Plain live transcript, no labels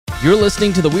You're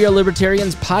listening to the We Are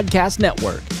Libertarians podcast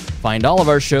network. Find all of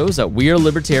our shows at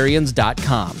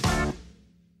wearelibertarians.com.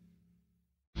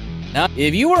 Now,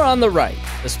 if you are on the right,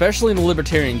 especially in the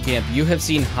libertarian camp, you have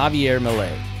seen Javier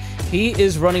Milei. He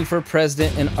is running for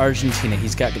president in Argentina.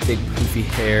 He's got the big poofy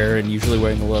hair and usually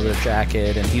wearing a leather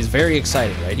jacket, and he's very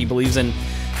excited, right? He believes in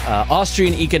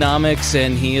Austrian economics,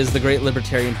 and he is the great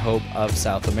libertarian hope of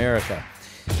South America.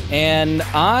 And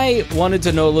I wanted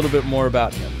to know a little bit more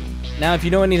about him. Now, if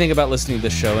you know anything about listening to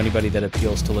this show, anybody that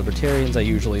appeals to libertarians, I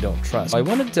usually don't trust. I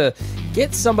wanted to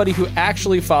get somebody who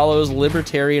actually follows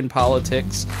libertarian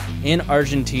politics in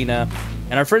Argentina.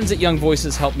 And our friends at Young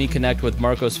Voices helped me connect with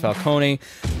Marcos Falcone,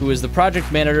 who is the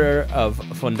project manager of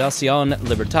Fundación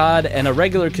Libertad and a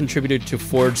regular contributor to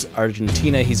Forbes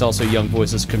Argentina. He's also a Young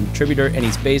Voices contributor, and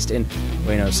he's based in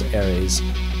Buenos Aires,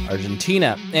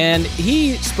 Argentina. And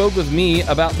he spoke with me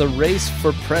about the race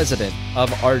for president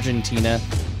of Argentina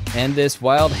and this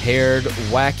wild-haired,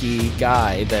 wacky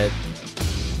guy that...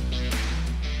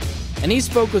 And he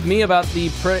spoke with me about the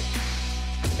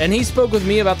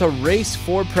race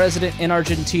for president in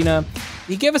Argentina.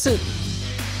 He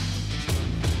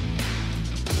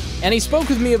spoke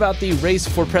with me about the race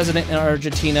for president in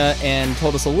Argentina and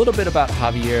told us a little bit about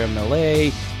Javier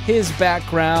Milei, his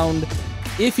background,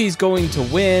 if he's going to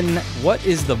win, what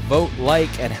is the vote like,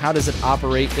 and how does it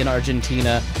operate in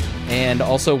Argentina, and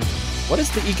also what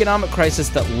is the economic crisis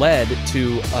that led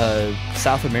to a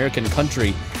South American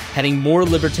country heading more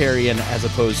libertarian as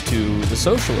opposed to the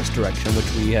socialist direction, which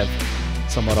we have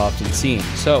somewhat often seen.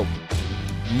 So,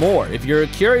 more. If you're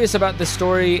curious about this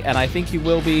story, and I think you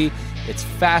will be, it's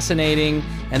fascinating,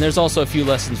 and there's also a few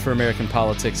lessons for American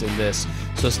politics in this.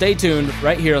 So stay tuned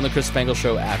right here on the Chris Spangle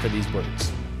Show after these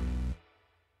words.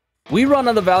 We run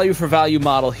on the value for value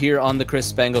model here on the Chris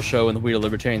Spangle Show and the We Are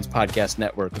Libertarians podcast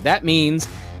network. That means,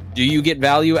 do you get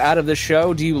value out of the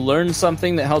show? Do you learn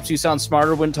something that helps you sound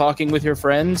smarter when talking with your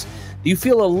friends? Do you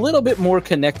feel a little bit more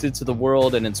connected to the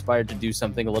world and inspired to do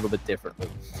something a little bit differently?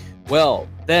 Well,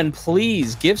 then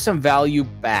please give some value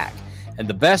back. And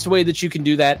the best way that you can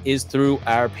do that is through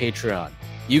our Patreon.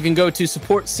 You can go to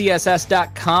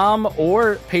supportcss.com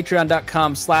or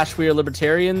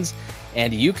patreon.com/wearelibertarians,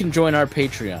 and you can join our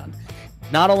Patreon.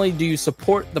 Not only do you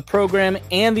support the program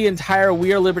and the entire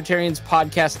We Are Libertarians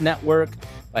podcast network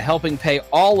by helping pay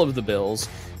all of the bills,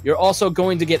 you're also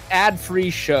going to get ad-free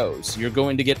shows. You're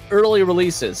going to get early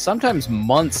releases, sometimes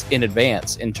months in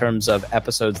advance in terms of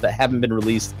episodes that haven't been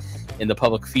released in the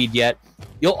public feed yet.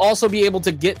 You'll also be able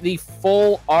to get the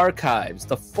full archives,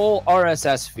 the full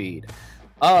RSS feed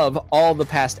of all the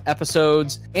past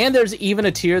episodes. And there's even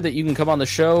a tier that you can come on the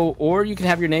show, or you can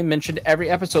have your name mentioned every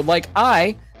episode, like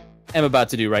I am about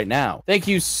to do right now. Thank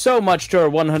you so much to our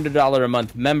 $100 a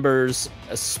month members,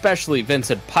 especially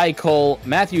Vincent Peichel,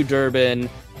 Matthew Durbin,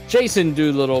 Jason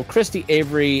Doolittle, Christy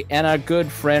Avery, and our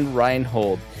good friend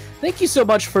Reinhold. Thank you so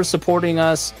much for supporting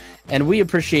us, and we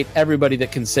appreciate everybody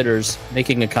that considers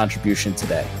making a contribution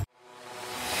today.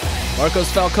 Marcos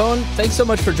Falcone, thanks so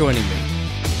much for joining me.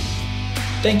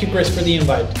 Thank you, Chris, for the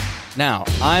invite. Now,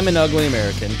 I'm an ugly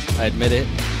American. I admit it.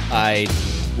 I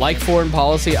like foreign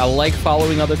policy. I like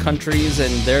following other countries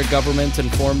and their governments and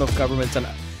form of governments.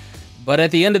 But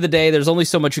at the end of the day, there's only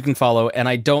so much you can follow, and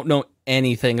I don't know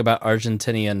anything about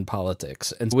Argentinian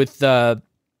politics. And with the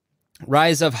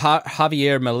rise of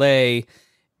Javier Milei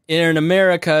in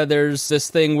America, there's this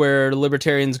thing where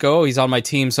libertarians go, oh, he's on my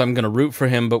team, so I'm going to root for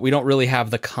him, but we don't really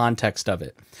have the context of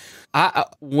it.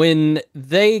 When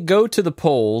they go to the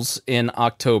polls in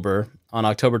October, on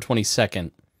October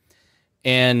 22nd,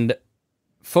 and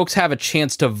folks have a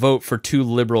chance to vote for two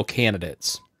liberal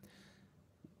candidates,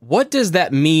 what does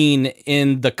that mean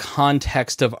in the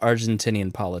context of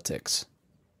Argentinian politics?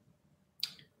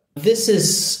 This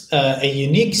is a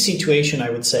unique situation, I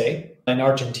would say, in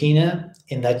Argentina,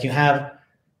 in that you have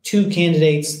two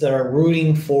candidates that are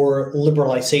rooting for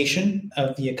liberalization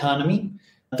of the economy.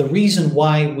 The reason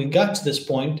why we got to this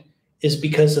point is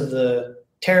because of the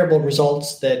terrible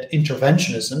results that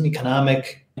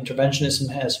economic interventionism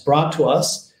has brought to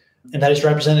us, and that is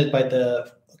represented by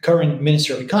the current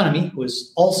Minister of Economy, who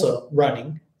is also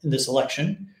running in this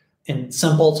election. And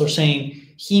some polls are saying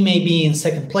he may be in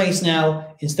second place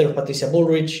now instead of Patricia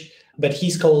Bullrich, but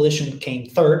his coalition came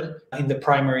third in the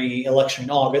primary election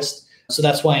in August. So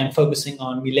that's why I'm focusing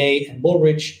on Milei and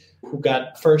Bullrich, who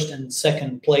got first and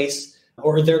second place,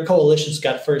 or their coalitions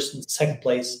got first and second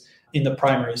place in the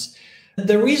primaries.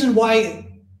 The reason why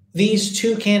these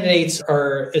two candidates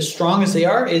are as strong as they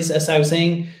are is, as I was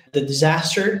saying, the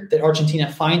disaster that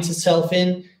Argentina finds itself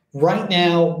in. Right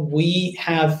now, we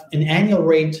have an annual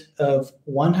rate of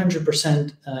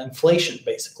 100% inflation,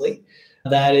 basically.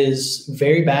 that is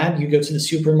very bad. You go to the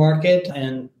supermarket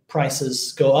and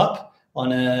prices go up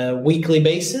on a weekly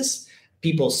basis.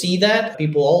 People see that.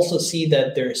 People also see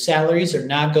that their salaries are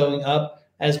not going up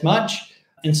as much.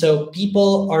 And so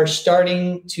people are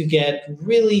starting to get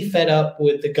really fed up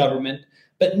with the government,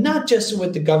 but not just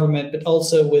with the government, but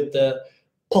also with the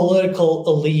political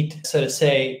elite, so to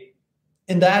say.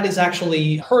 And that is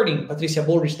actually hurting Patricia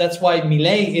Bullrich. That's why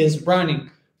Milei is running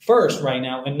first right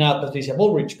now and not Patricia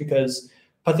Bullrich, because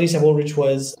Patricia Bullrich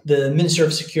was the Minister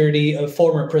of Security of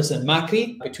former President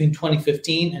Macri between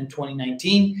 2015 and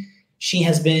 2019. She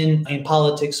has been in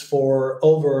politics for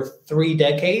over 3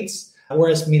 decades,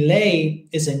 whereas Milei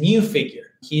is a new figure.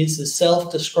 He is a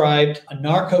self-described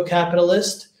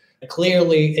anarcho-capitalist,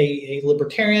 clearly a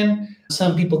libertarian.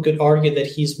 Some people could argue that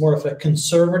he's more of a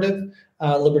conservative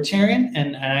libertarian,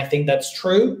 and I think that's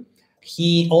true.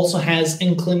 He also has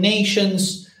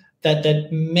inclinations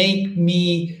that make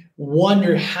me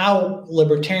wonder how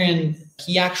libertarian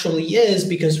he actually is,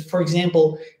 because, for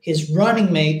example, his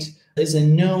running mate is a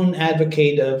known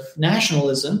advocate of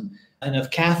nationalism and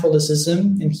of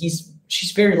Catholicism, and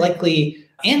she's very likely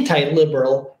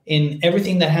anti-liberal in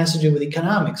everything that has to do with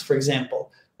economics, for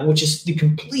example, which is the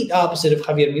complete opposite of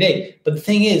Javier Milei. But the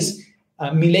thing is,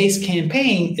 Milei's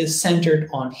campaign is centered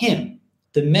on him.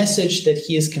 The message that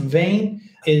he is conveying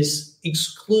is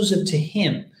exclusive to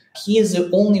him. He is the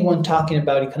only one talking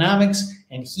about economics,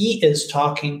 and he is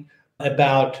talking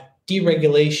about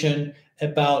deregulation,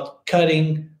 about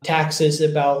cutting taxes,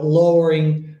 about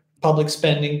lowering public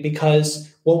spending,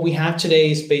 because what we have today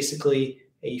is basically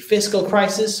a fiscal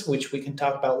crisis, which we can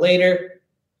talk about later.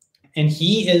 And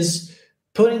he is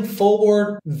putting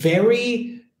forward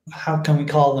very, how can we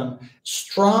call them,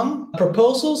 strong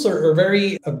proposals or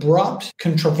very abrupt,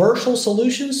 controversial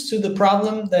solutions to the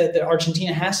problem that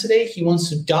Argentina has today. He wants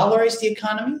to dollarize the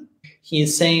economy. He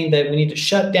is saying that we need to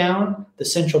shut down the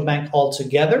central bank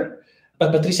altogether.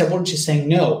 But Patricia Bullrich is saying,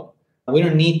 no, we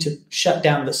don't need to shut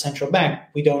down the central bank.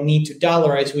 We don't need to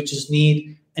dollarize. We just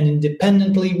need an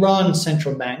independently run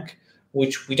central bank,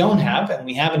 which we don't have and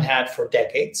we haven't had for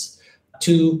decades,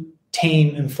 to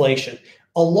tame inflation,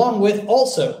 along with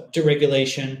also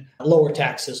deregulation, lower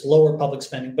taxes, lower public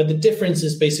spending. But the difference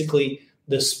is basically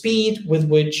the speed with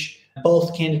which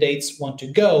both candidates want to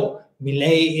go.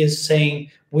 Milei is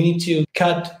saying we need to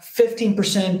cut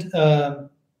 15%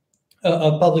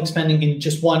 of public spending in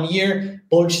just 1 year.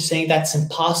 Bullrich is saying that's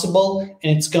impossible,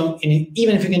 and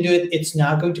even if you can do it, it's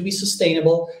not going to be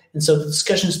sustainable. And so the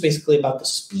discussion is basically about the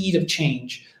speed of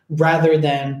change rather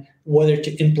than whether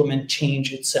to implement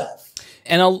change itself.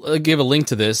 And I'll give a link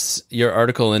to this, your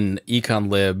article in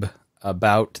EconLib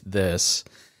about this.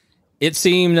 It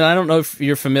seemed, and I don't know if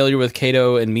you're familiar with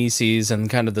Cato and Mises and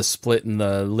kind of the split in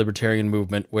the libertarian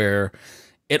movement, where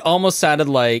it almost sounded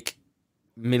like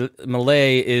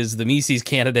Milei is the Mises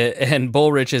candidate and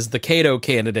Bullrich is the Cato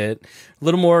candidate. A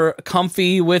little more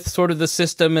comfy with sort of the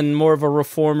system and more of a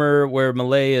reformer, where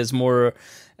Milei is more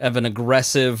of an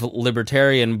aggressive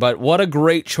libertarian. But what a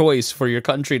great choice for your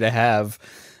country to have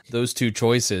those two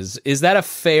choices. Is that a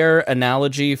fair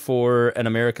analogy for an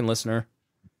American listener?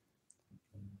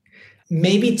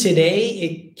 Maybe today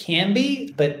it can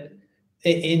be, but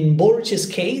in Bullrich's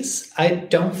case, I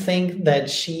don't think that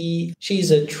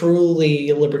she's a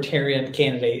truly libertarian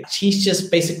candidate. She's just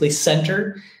basically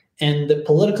centered, and the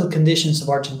political conditions of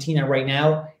Argentina right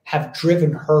now have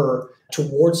driven her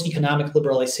towards economic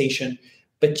liberalization,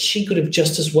 but she could have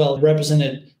just as well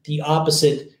represented the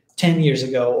opposite 10 years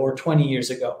ago or 20 years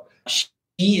ago.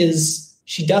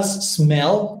 She does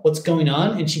smell what's going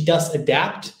on and she does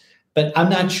adapt, but I'm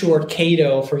not sure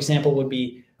Cato, for example, would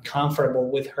be comfortable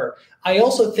with her. I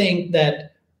also think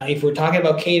that if we're talking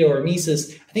about Cato or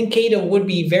Mises, I think Cato would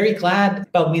be very glad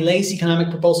about Milei's economic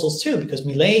proposals too, because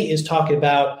Milei is talking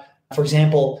about, for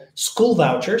example, school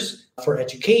vouchers for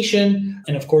education.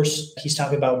 And of course, he's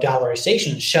talking about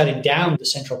dollarization, shutting down the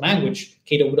central bank, which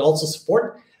Cato would also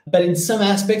support. But in some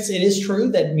aspects, it is true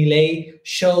that Milei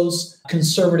shows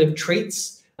conservative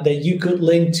traits that you could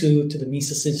link to the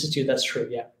Mises Institute. That's true,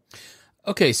 yeah.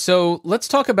 Okay, so let's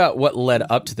talk about what led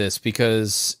up to this,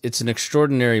 because it's an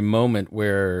extraordinary moment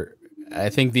where I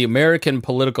think the American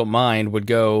political mind would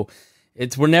go,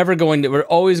 we're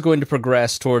always going to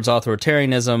progress towards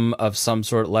authoritarianism of some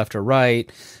sort, left or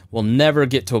right. We'll never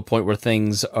get to a point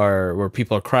where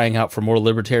people are crying out for more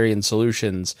libertarian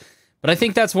solutions. But I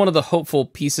think that's one of the hopeful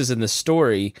pieces in the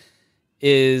story,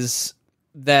 is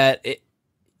that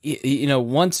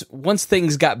once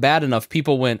things got bad enough,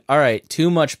 people went, all right, too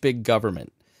much big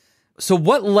government. So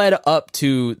what led up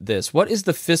to this? What is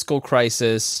the fiscal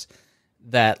crisis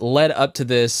that led up to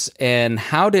this, and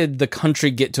how did the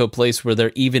country get to a place where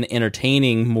they're even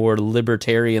entertaining more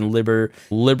libertarian,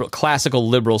 classical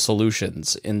liberal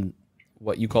solutions in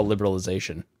what you call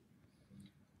liberalization?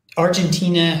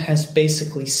 Argentina has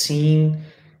basically seen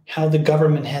how the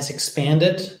government has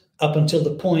expanded up until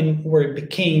the point where it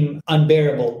became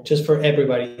unbearable just for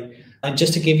everybody. And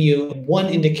just to give you one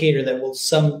indicator that will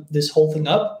sum this whole thing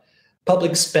up,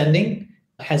 public spending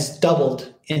has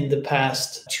doubled in the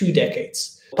past 2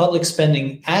 decades. Public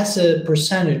spending as a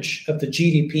percentage of the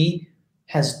GDP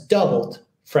has doubled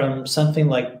from something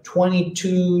like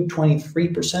 22,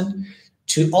 23%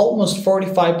 to almost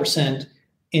 45%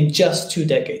 in just 2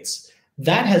 decades.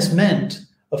 That has meant,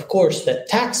 of course, that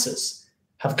taxes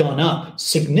have gone up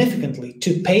significantly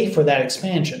to pay for that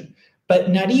expansion. But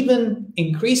not even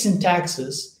increasing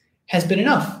taxes has been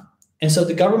enough. And so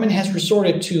the government has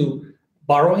resorted to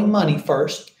borrowing money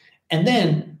first, and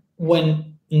then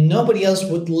when nobody else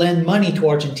would lend money to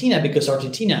Argentina, because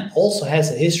Argentina also has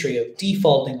a history of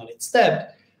defaulting on its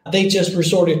debt, they just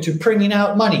resorted to printing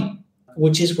out money,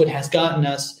 which is what has gotten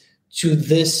us to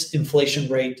this inflation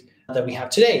rate that we have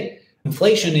today.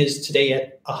 Inflation is today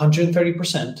at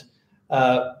 130%,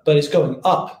 but it's going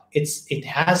up. It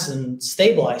hasn't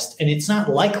stabilized, and it's not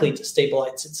likely to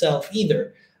stabilize itself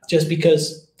either, just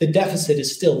because the deficit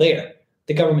is still there.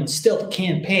 The government still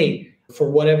can't pay for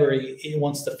whatever it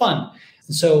wants to fund.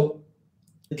 And so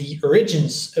the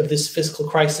origins of this fiscal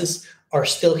crisis are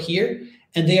still here,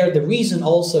 and they are the reason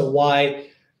also why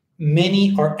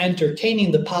many are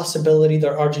entertaining the possibility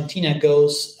that Argentina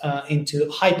goes into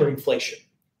hyperinflation.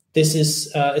 This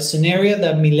is a scenario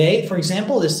that Milei, for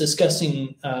example, is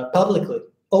discussing publicly,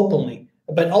 openly,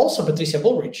 but also Patricia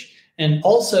Bullrich and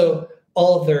also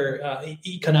all of their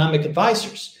economic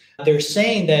advisors. They're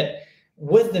saying that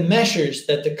with the measures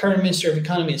that the current Minister of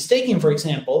Economy is taking, for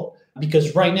example,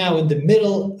 because right now in the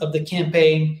middle of the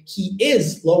campaign, he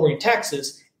is lowering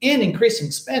taxes and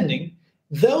increasing spending,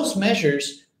 those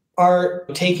measures are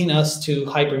taking us to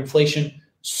hyperinflation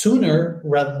sooner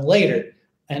rather than later.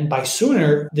 And by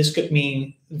sooner, this could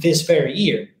mean this very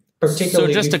year.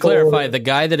 Particularly so just to clarify, the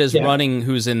guy that is running,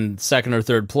 who's in second or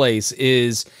third place,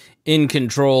 is in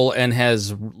control and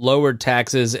has lowered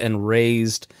taxes and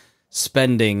raised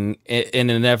spending in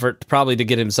an effort probably to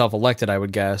get himself elected, I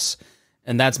would guess.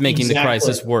 And that's making the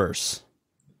crisis worse.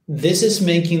 This is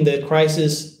making the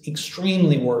crisis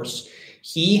extremely worse.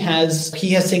 He has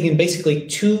taken basically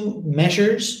 2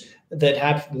 measures that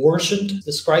have worsened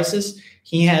this crisis.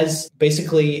 He has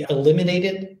basically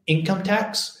eliminated income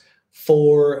tax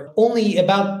for only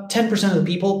about 10% of the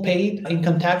people paid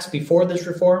income tax before this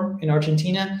reform in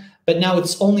Argentina, but now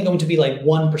it's only going to be like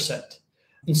 1%.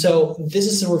 And so this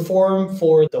is a reform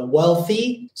for the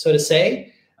wealthy, so to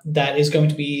say, that is going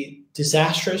to be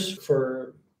disastrous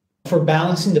for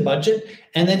balancing the budget.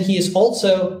 And then he is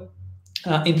also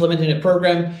implementing a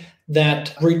program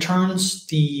that returns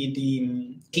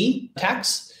the fee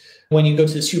tax when you go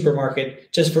to the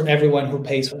supermarket, just for everyone who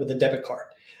pays with a debit card.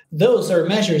 Those are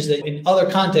measures that in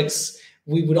other contexts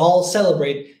we would all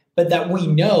celebrate, but that we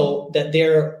know that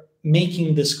they're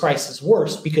making this crisis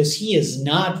worse because he is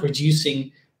not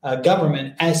reducing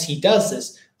government as he does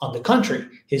this. On the contrary,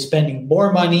 he's spending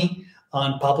more money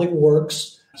on public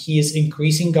works. He is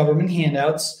increasing government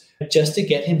handouts just to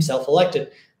get himself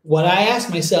elected. What I ask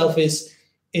myself is,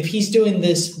 if he's doing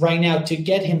this right now to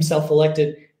get himself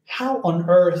elected, how on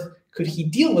earth could he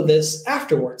deal with this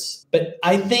afterwards? But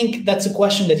I think that's a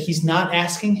question that he's not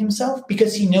asking himself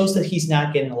because he knows that he's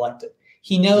not getting elected.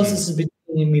 He knows this is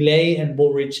between Milei and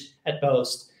Bullrich at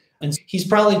most. And he's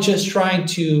probably just trying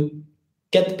to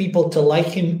get the people to like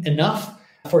him enough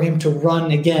for him to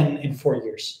run again in 4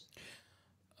 years.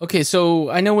 Okay, so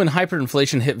I know when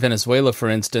hyperinflation hit Venezuela, for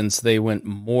instance, they went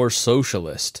more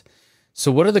socialist.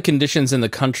 So what are the conditions in the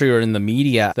country or in the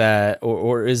media that,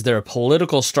 or is there a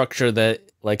political structure that,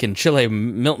 like in Chile,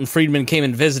 Milton Friedman came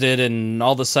and visited and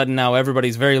all of a sudden now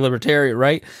everybody's very libertarian,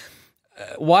 right?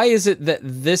 Why is it that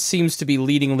this seems to be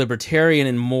leading libertarian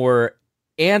and more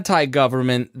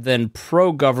anti-government than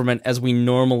pro-government as we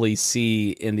normally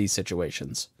see in these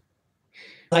situations?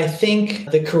 I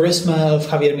think the charisma of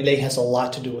Javier Milei has a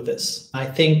lot to do with this. I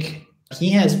think he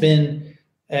has been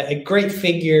a great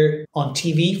figure on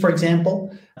TV, for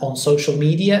example, on social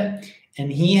media,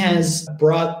 and he has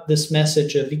brought this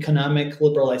message of economic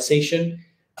liberalization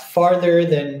farther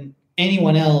than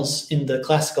anyone else in the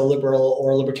classical liberal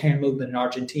or libertarian movement in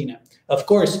Argentina. Of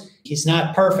course, he's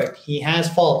not perfect. He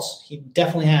has faults. He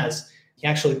definitely has. He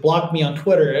actually blocked me on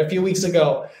Twitter a few weeks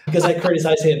ago because I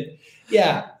criticized him.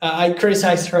 Yeah, I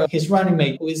criticized his running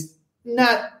mate, who is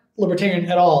not libertarian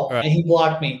at all, right. And he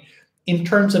blocked me. in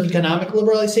terms of economic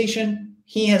liberalization,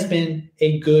 he has been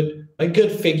a good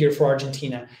figure for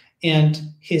Argentina. And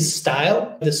his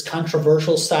style, this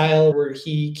controversial style where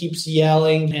he keeps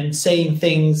yelling and saying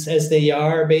things as they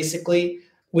are, basically,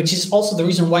 which is also the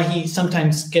reason why he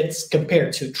sometimes gets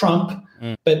compared to Trump.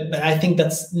 But I think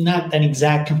that's not an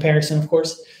exact comparison, of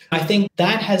course. I think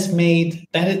that has made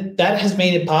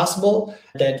it possible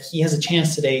that he has a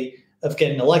chance today of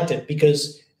getting elected,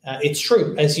 because it's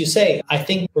true, as you say. I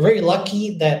think we're very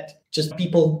lucky that just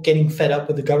people getting fed up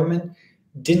with the government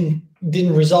didn't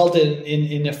result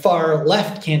in a far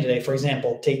left candidate, for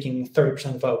example, taking 30%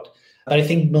 of the vote. But I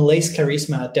think Milei's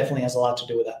charisma definitely has a lot to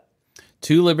do with that.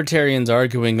 Two libertarians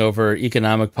arguing over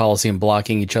economic policy and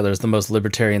blocking each other is the most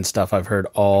libertarian stuff I've heard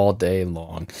all day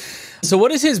long. So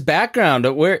what is his background?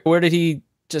 Where did he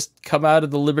just come out of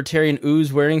the libertarian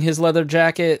ooze wearing his leather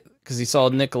jacket because he saw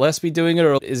Nick Gillespie doing it?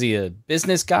 Or is he a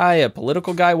business guy, a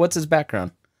political guy? What's his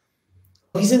background?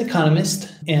 He's an economist,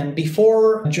 and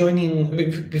before jumping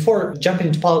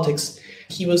into politics,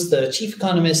 he was the chief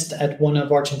economist at one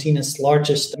of Argentina's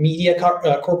largest media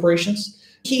corporations.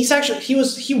 He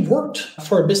worked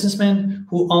for a businessman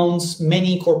who owns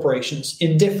many corporations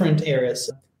in different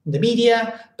areas, the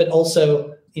media, but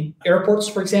also in airports,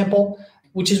 for example,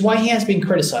 which is why he has been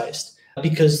criticized,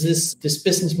 because this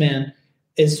businessman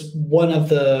is one of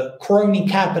the crony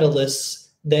capitalists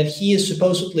that he is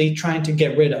supposedly trying to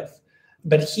get rid of.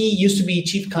 But he used to be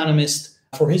chief economist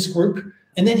for his group,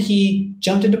 and then he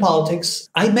jumped into politics.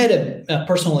 I met him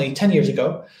personally 10 years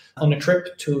ago on a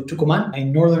trip to Tucumán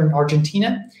in northern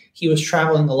Argentina. He was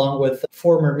traveling along with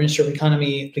former Minister of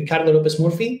Economy Ricardo López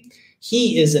Murphy.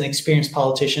 He is an experienced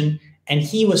politician, and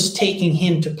he was taking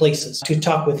him to places to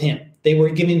talk with him. They were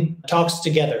giving talks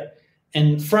together.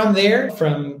 And from there,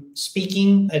 from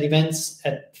speaking at events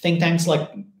at think tanks like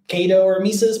Cato or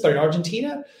Mises, but in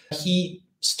Argentina, he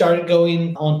started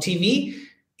going on TV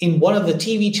in one of the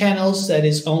TV channels that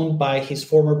is owned by his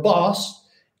former boss.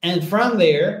 And from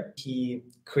there, he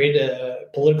created a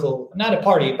political, not a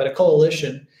party, but a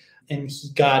coalition. And he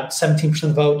got 17% of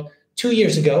the vote 2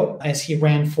 years ago as he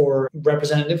ran for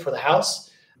representative for the House,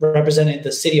 representing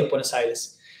the city of Buenos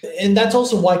Aires. And that's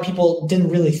also why people didn't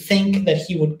really think that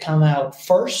he would come out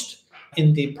first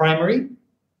in the primary.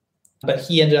 But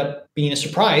he ended up being a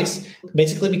surprise,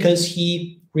 basically because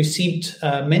he received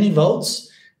many votes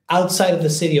outside of the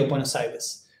city of Buenos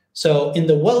Aires. So in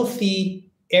the wealthy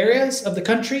areas of the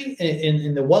country,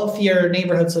 in the wealthier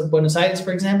neighborhoods of Buenos Aires,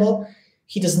 for example,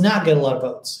 he does not get a lot of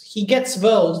votes. He gets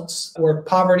votes where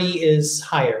poverty is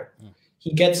higher.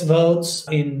 He gets votes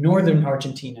in northern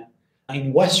Argentina,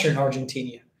 in western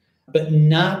Argentina, but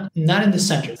not in the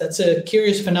center. That's a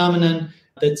curious phenomenon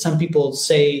that some people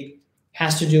say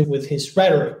has to do with his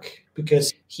rhetoric,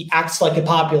 because he acts like a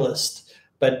populist.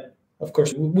 But of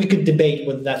course, we could debate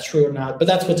whether that's true or not, but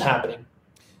that's what's happening.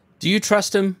 Do you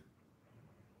trust him?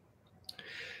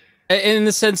 In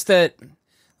the sense that, let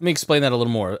me explain that a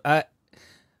little more.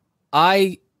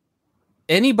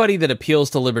 Anybody that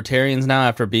appeals to libertarians now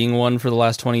after being one for the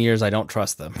last 20 years, I don't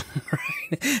trust them.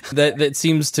 Right? That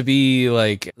seems to be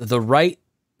like, the right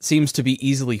seems to be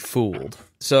easily fooled.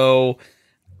 So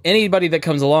anybody that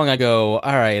comes along, I go,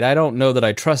 all right, I don't know that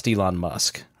I trust Elon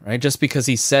Musk. Right? Just because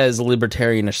he says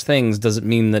libertarianish things doesn't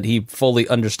mean that he fully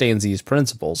understands these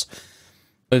principles.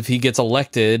 If he gets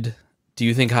elected, do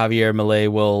you think Javier Milei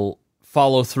will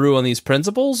follow through on these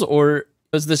principles, or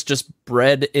is this just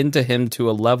bred into him to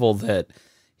a level that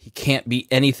he can't be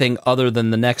anything other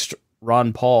than the next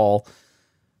Ron Paul?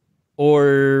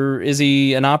 Or is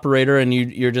he an operator and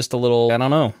you're just a little, I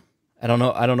don't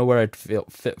know where I'd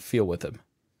feel with him.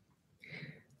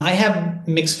 I have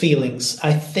mixed feelings.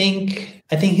 I think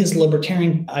his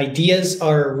libertarian ideas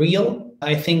are real.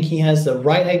 I think he has the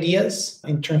right ideas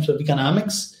in terms of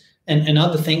economics and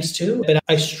other things too. But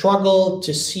I struggle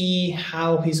to see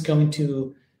how he's going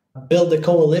to build a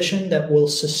coalition that will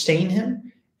sustain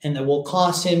him and that will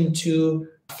cause him to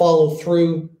follow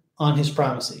through on his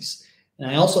promises. And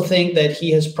I also think that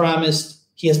he has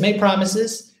made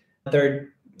promises that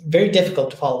are very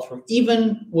difficult to follow through,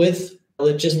 even with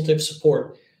legislative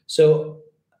support. So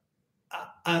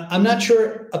I'm not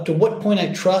sure up to what point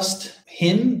I trust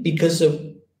him because of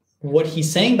what he's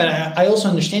saying, but I also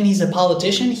understand he's a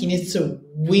politician. He needs to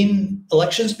win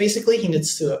elections, basically. He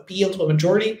needs to appeal to a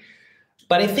majority.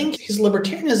 But I think his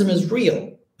libertarianism is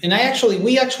real. And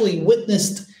we actually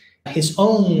witnessed his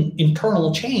own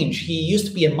internal change. He used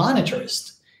to be a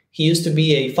monetarist. He used to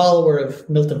be a follower of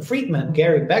Milton Friedman,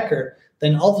 Gary Becker.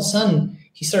 Then all of a sudden,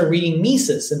 he started reading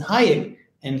Mises and Hayek,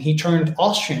 and he turned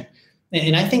Austrian.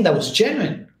 And I think that was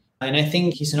genuine. And I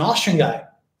think he's an Austrian guy.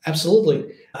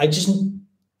 Absolutely.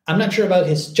 I'm not sure about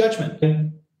his judgment.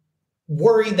 I'm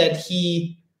worried that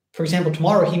he, for example,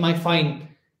 tomorrow he might find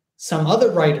some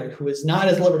other writer who is not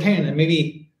as libertarian and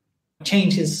maybe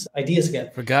change his ideas again.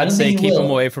 For God's sake, keep him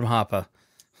away from Hoppe.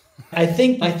 I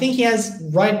think he has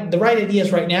the right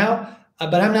ideas right now,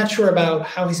 but I'm not sure about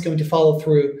how he's going to follow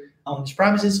through on his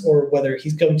promises or whether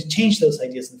he's going to change those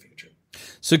ideas in the future.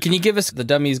 So can you give us the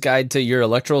dummy's guide to your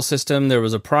electoral system? There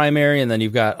was a primary, and then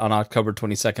you've got on October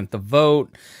 22nd the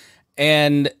vote.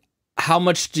 And how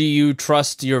much do you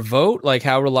trust your vote? Like,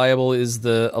 how reliable is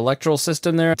the electoral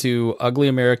system there to ugly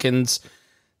Americans?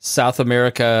 South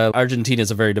America, Argentina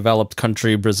is a very developed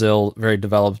country, Brazil, very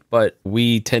developed, but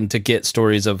we tend to get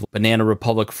stories of banana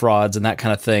republic frauds and that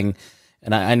kind of thing.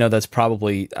 And I know that's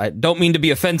probably, I don't mean to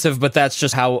be offensive, but that's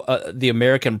just how the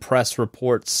American press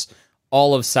reports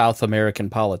all of South American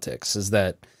politics, is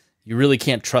that you really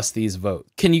can't trust these votes.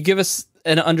 Can you give us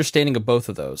an understanding of both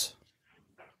of those?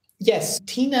 Yes,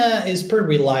 Tina is pretty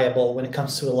reliable when it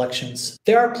comes to elections.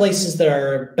 There are places that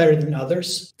are better than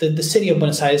others. The city of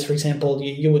Buenos Aires, for example,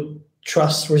 you would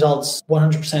trust results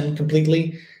 100%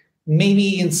 completely.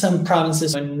 Maybe in some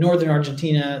provinces in northern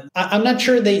Argentina, I'm not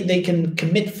sure they can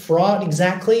commit fraud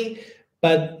exactly,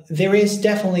 but there is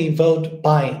definitely vote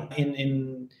buying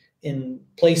in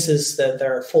places that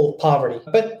are full of poverty.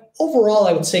 But overall,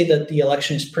 I would say that the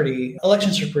elections are pretty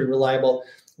reliable.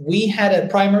 We had a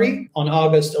primary on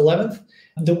August 11th.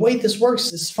 The way this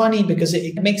works is funny because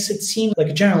it makes it seem like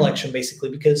a general election, basically,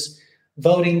 because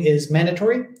voting is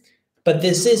mandatory. But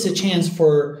this is a chance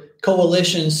for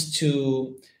coalitions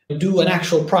to do an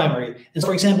actual primary. And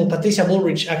for example, Patricia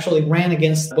Bullrich actually ran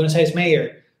against Buenos Aires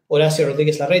mayor, Horacio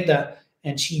Rodriguez Larreta,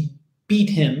 and she beat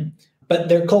him. But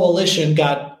their coalition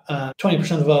got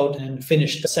 20% of the vote and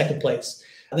finished second place.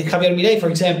 I think Javier Milei, for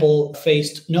example,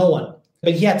 faced no one.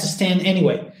 But he had to stand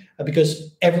anyway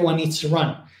because everyone needs to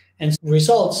run. And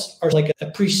results are like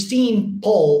a pristine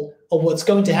poll of what's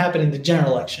going to happen in the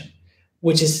general election,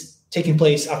 which is taking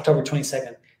place October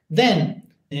 22nd. Then,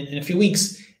 in a few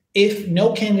weeks, if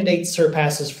no candidate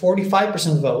surpasses 45%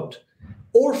 of the vote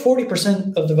or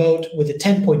 40% of the vote with a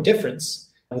 10-point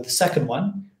difference with the second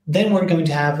one, then we're going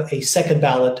to have a second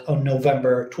ballot on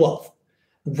November 12th.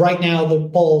 Right now, the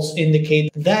polls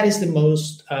indicate that is the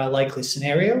most likely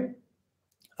scenario.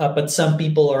 But some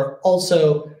people are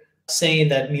also saying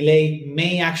that Milei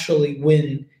may actually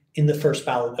win in the first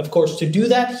ballot. Of course, to do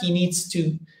that, he needs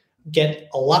to get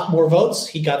a lot more votes.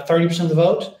 He got 30% of the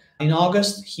vote in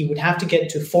August. He would have to get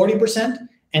to 40%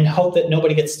 and hope that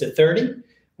nobody gets to 30,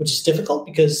 which is difficult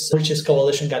because Rich's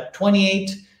coalition got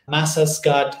 28, Massa's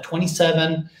got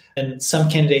 27, and some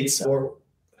candidates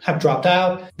have dropped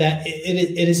out. That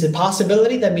it is a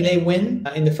possibility that Milei win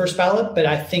in the first ballot, but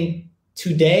I think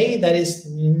today, that is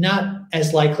not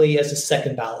as likely as a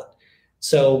second ballot.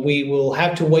 So we will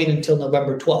have to wait until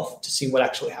November 12th to see what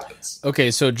actually happens. Okay,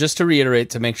 so just to reiterate,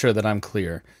 to make sure that I'm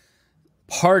clear,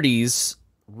 parties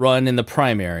run in the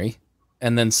primary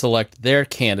and then select their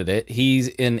candidate. He's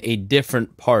in a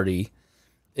different party.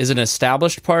 Is it an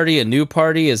established party, a new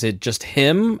party? Is it just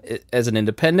him as an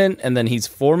independent, and then he's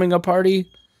forming a party?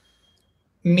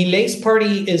 Milei's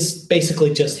party is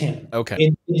basically just him. Okay.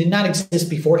 It did not exist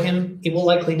before him. It will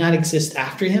likely not exist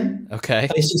after him. Okay.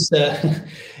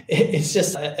 It's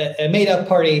just a made-up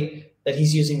party that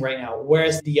he's using right now,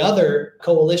 whereas the other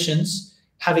coalitions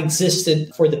have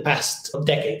existed for the past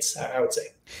decades, I would say.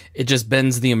 It just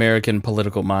bends the American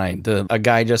political mind. A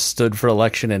guy just stood for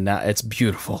election, and now it's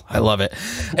beautiful. I love it.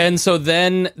 And so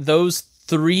then those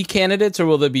three candidates, or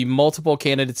will there be multiple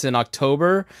candidates in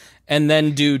October? And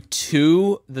then do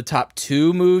the top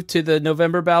two move to the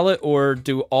November ballot, or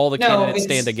do all the candidates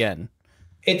stand again?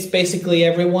 It's basically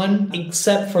everyone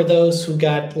except for those who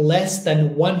got less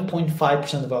than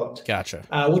 1.5% of the vote. Gotcha.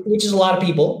 Which is a lot of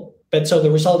people. But so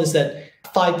the result is that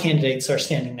 5 candidates are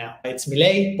standing now. It's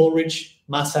Milei, Bullrich,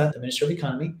 Massa, the Minister of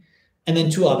Economy, and then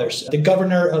 2 others. The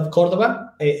governor of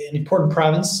Cordoba, an important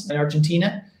province in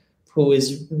Argentina, who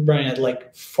is running at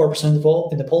like 4% of the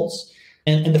vote in the polls,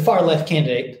 and the far left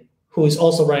candidate, who is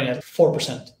also running at 4%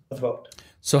 of the vote.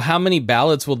 So how many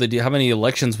ballots will they do? How many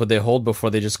elections would they hold before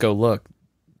they just go, look,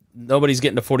 nobody's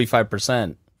getting to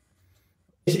 45%?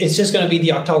 It's just going to be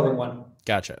the October one.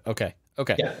 Gotcha. Okay.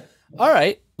 Yeah. All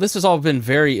right. This has all been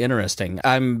very interesting.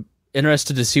 I'm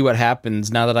interested to see what happens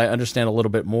now that I understand a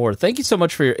little bit more. Thank you so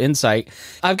much for your insight.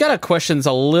 I've got a question that's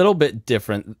a little bit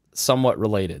different, somewhat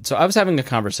related. So I was having a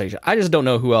conversation. I just don't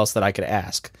know who else that I could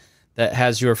ask that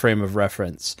has your frame of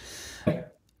reference.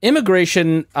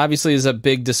 Immigration obviously is a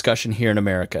big discussion here in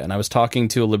America, and I was talking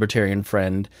to a libertarian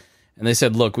friend, and they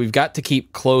said, look, we've got to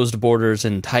keep closed borders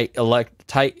and tight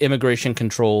immigration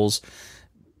controls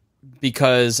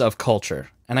because of culture.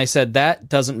 And I said, that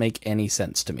doesn't make any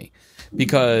sense to me,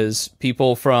 because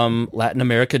people from Latin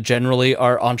America generally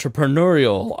are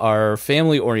entrepreneurial, are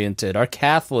family-oriented, are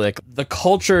Catholic. The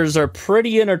cultures are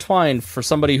pretty intertwined for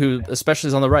somebody who, especially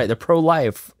is on the right. They're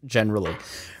pro-life generally,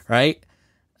 right?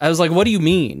 I was like, what do you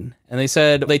mean? And they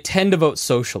said they tend to vote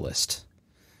socialist,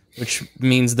 which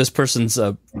means this person's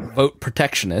a vote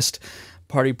protectionist.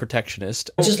 Party protectionist.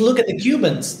 Just look at the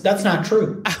Cubans. That's not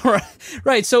true.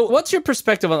 Right. So what's your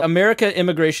perspective on America?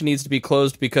 Immigration needs to be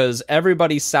closed because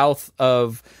everybody south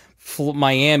of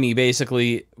Miami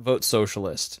basically votes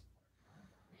socialist.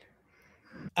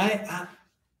 I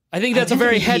think that's a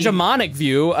very hegemonic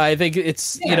view. I think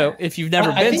it's, if you've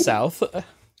never been south.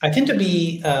 I tend to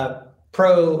be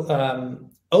pro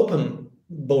open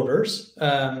borders.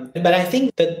 But I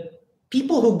think that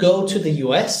people who go to the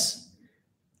U.S.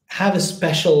 have a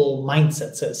special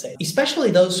mindset, so to say, especially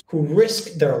those who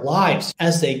risk their lives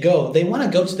as they go. They want to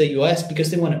go to the US because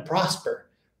they want to prosper,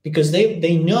 because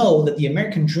they know that the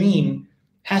American dream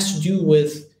has to do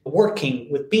with working,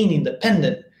 with being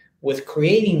independent, with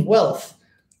creating wealth.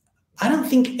 I don't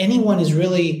think anyone is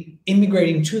really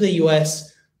immigrating to the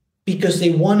US because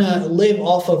they want to live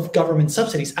off of government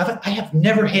subsidies. I've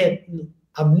never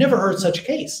heard such a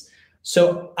case.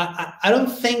 So I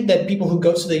don't think that people who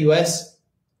go to the US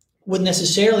would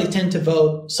necessarily tend to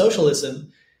vote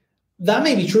socialism. That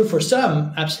may be true for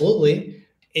some, absolutely.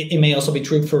 It may also be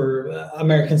true for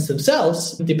Americans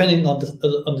themselves, depending on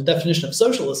the definition of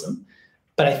socialism.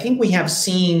 But I think we have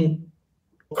seen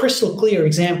crystal clear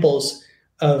examples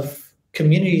of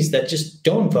communities that just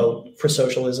don't vote for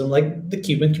socialism, like the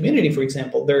Cuban community, for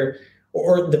example,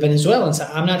 or the Venezuelans.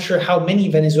 I'm not sure how many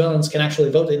Venezuelans can actually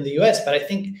vote in the US, but I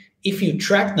think if you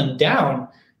track them down,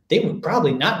 they would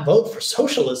probably not vote for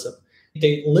socialism.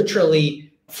 They're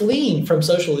literally fleeing from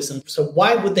socialism. So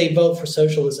why would they vote for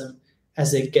socialism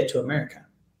as they get to America?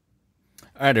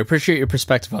 All right, I appreciate your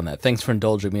perspective on that. Thanks for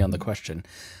indulging me on the question.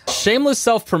 Shameless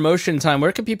self-promotion time.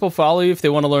 Where can people follow you if they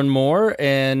want to learn more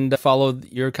and follow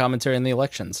your commentary on the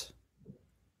elections?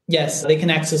 Yes, they can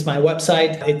access my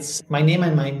website. It's my name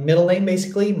and my middle name,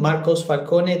 basically,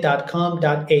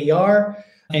 marcosfalcone.com.ar.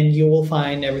 And you will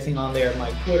find everything on there, my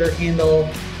Twitter handle,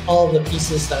 all of the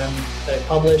pieces that I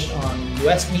publish on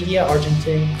US media,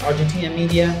 Argentina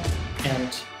media,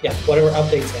 and whatever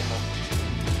updates I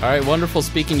have. All right, wonderful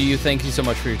speaking to you. Thank you so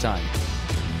much for your time.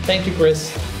 Thank you,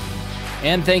 Chris.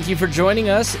 And thank you for joining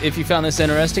us. If you found this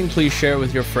interesting, please share it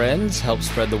with your friends. Help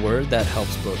spread the word. That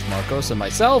helps both Marcos and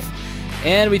myself.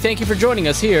 And we thank you for joining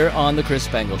us here on The Chris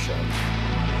Spangle Show.